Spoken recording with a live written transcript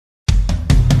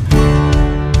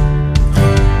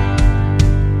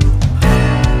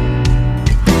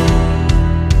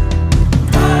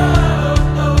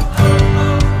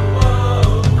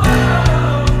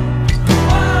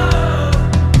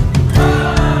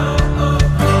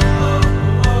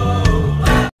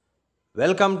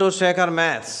Welcome to Shekhar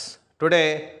Maths.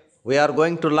 Today we are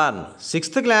going to learn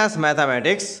 6th class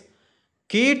mathematics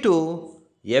key to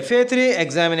FA3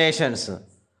 examinations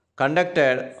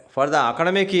conducted for the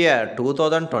academic year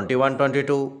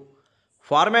 2021-22.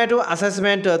 Formative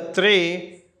assessment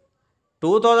 3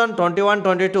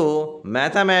 2021-22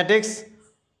 mathematics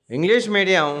English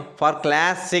medium for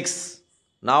class 6.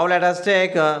 Now let us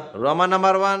take Roman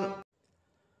number 1.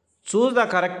 Choose the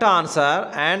correct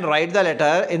answer and write the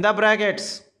letter in the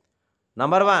brackets.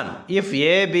 Number 1. If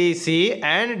A, B, C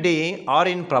and D are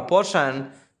in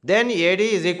proportion, then AD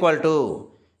is equal to.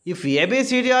 If A, B,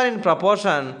 C, D are in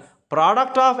proportion,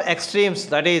 product of extremes,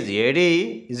 that is AD,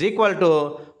 is equal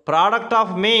to product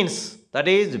of means, that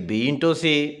is B into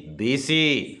C,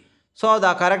 BC. So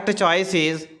the correct choice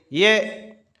is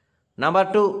A.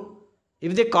 Number 2.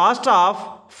 If the cost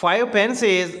of 5 pence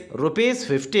is rupees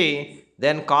 50,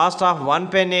 then cost of 1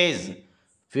 pen is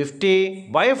 50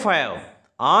 by 5.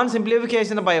 On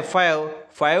simplification by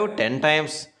 5 10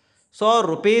 times. So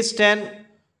rupees 10.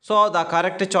 So the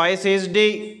correct choice is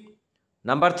D.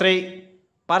 Number 3.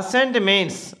 Percent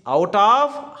means out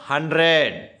of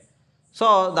 100.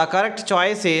 So the correct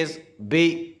choice is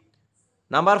B.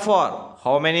 Number 4.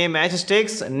 How many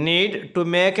matchsticks need to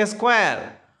make a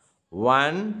square?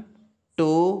 1,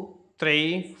 2,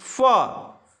 3, 4.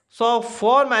 So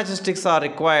 4 matchsticks are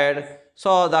required.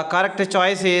 So the correct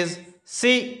choice is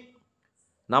C.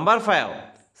 Number 5.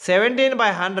 17 by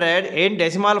 100 in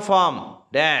decimal form.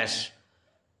 Dash.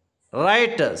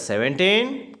 Write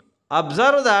 17.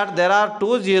 Observe that there are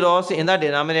 2 zeros in the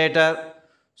denominator.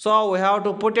 So we have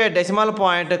to put a decimal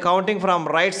point counting from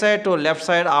right side to left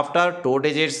side after 2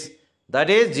 digits. That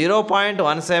is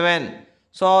 0.17.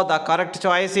 So the correct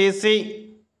choice is C.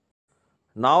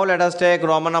 Now let us take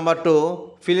Roman number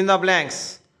 2, fill in the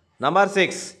blanks. Number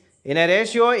 6. In a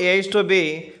ratio A is to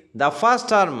B, the first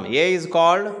term A is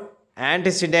called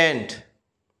antecedent.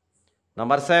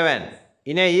 Number 7.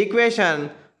 In a equation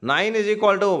 9 is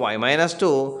equal to y minus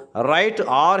 2, write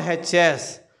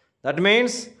RHS. That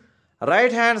means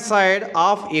right hand side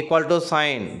of equal to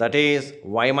sign, that is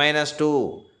y minus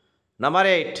 2. Number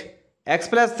 8. X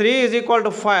plus 3 is equal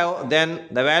to 5, then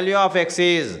the value of x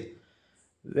is.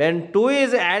 When 2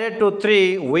 is added to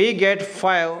 3, we get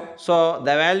 5. So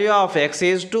the value of x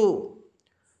is 2.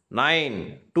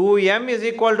 9. 2m is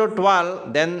equal to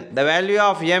 12. Then the value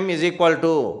of m is equal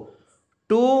to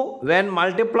 2. When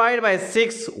multiplied by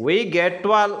 6, we get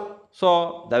 12.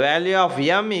 So the value of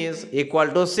m is equal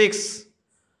to 6.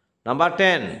 Number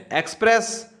 10.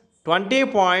 Express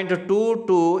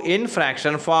 20.22 in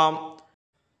fraction form.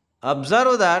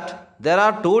 Observe that there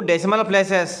are 2 decimal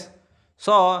places.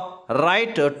 So,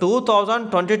 write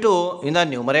 2022 in the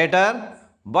numerator.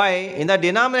 In the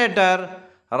denominator,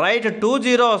 write 2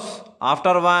 zeros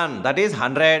after 1, that is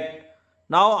 100.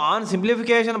 Now, on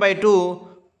simplification by 2,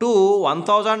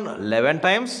 1011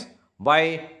 times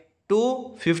by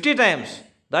 2 50 times.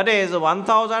 That is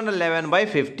 1011 by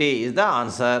 50 is the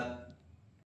answer.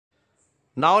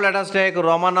 Now, let us take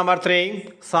Roman number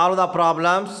 3. Solve the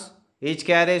problems. Each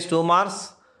carries 2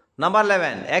 marks. Number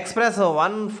 11. Express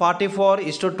 144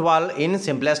 is to 12 in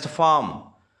simplest form.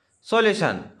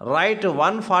 Solution. Write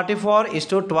 144 is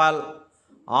to 12.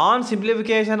 On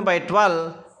simplification by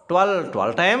 12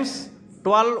 times,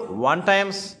 12 1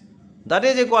 times. That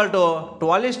is equal to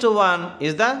 12 is to 1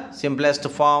 is the simplest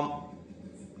form.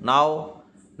 Now,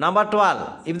 number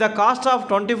 12. If the cost of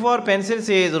 24 pencils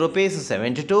is rupees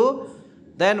 72,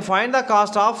 then find the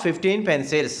cost of 15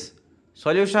 pencils.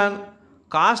 Solution.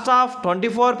 Cost of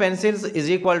 24 pencils is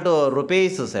equal to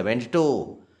rupees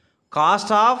 72. Cost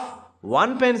of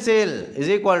 1 pencil is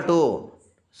equal to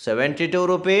 72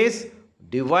 rupees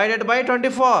divided by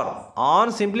 24.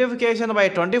 On simplification by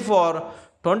 24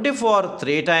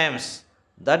 3 times.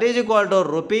 That is equal to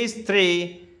rupees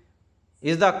 3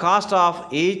 is the cost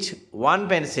of each 1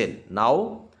 pencil.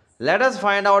 Now, let us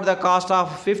find out the cost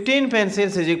of 15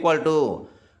 pencils is equal to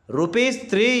rupees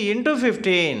 3 into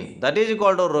 15, that is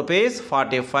equal to rupees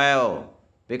 45,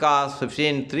 because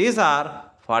 15 3s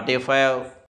are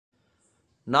 45.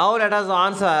 Now let us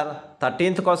answer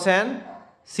 13th question.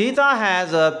 Sita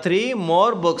has 3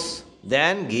 more books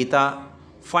than Geeta.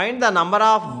 Find the number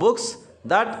of books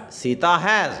that Sita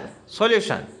has.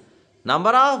 Solution.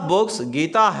 Number of books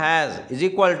Geeta has is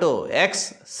equal to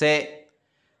x, say.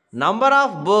 Number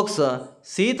of books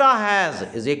Sita has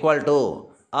is equal to.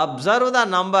 Observe the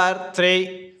number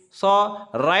 3. So,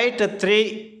 write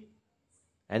 3.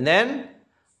 And then,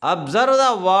 observe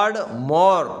the word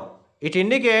more. It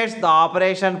indicates the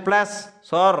operation plus.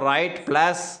 So, write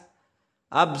plus.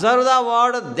 Observe the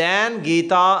word than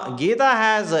Geeta. Geeta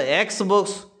has X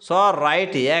books. So,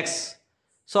 write X.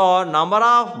 So number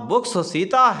of books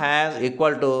Sita has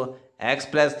equal to x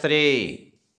plus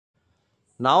 3.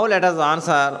 Now let us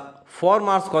answer 4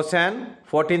 marks question,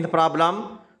 14th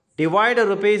problem. Divide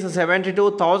rupees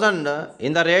 72,000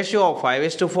 in the ratio of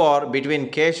 5:4 between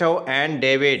Keshav and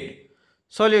David.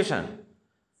 Solution.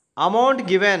 Amount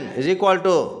given is equal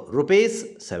to rupees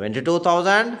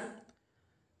 72,000.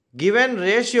 Given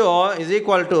ratio is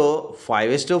equal to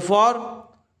 5:4.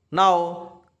 Now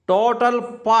total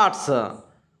parts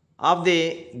of the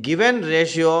given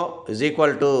ratio is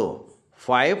equal to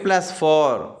 5 plus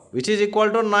 4, which is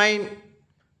equal to 9.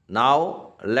 Now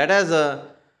let us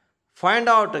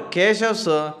find out Keshav's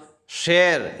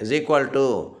share is equal to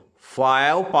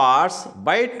 5 parts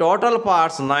by total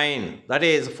parts 9, that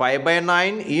is 5 by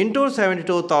 9 into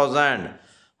 72,000.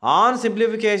 On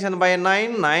simplification by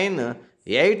 9,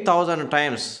 8,000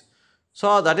 times.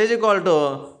 So that is equal to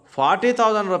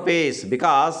 40,000 rupees,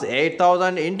 because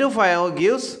 8,000 into 5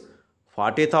 gives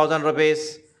 40,000 rupees.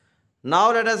 Now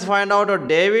let us find out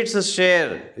David's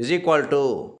share is equal to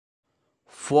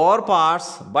 4 parts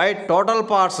by total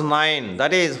parts 9,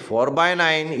 that is 4 by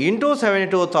 9 into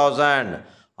 72,000.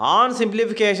 On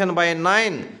simplification by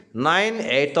 9,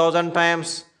 8,000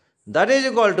 times, that is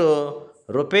equal to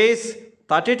rupees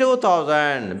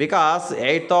 32,000, because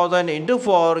 8,000 into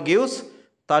 4 gives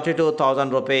 32,000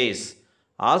 rupees.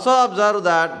 Also observe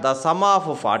that the sum of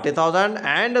 40,000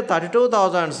 and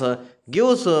 32,000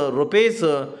 gives rupees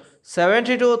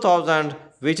 72,000,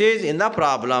 which is in the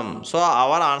problem. So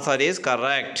our answer is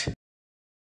correct.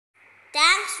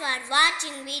 Thanks for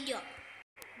watching video.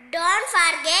 Don't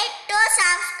forget to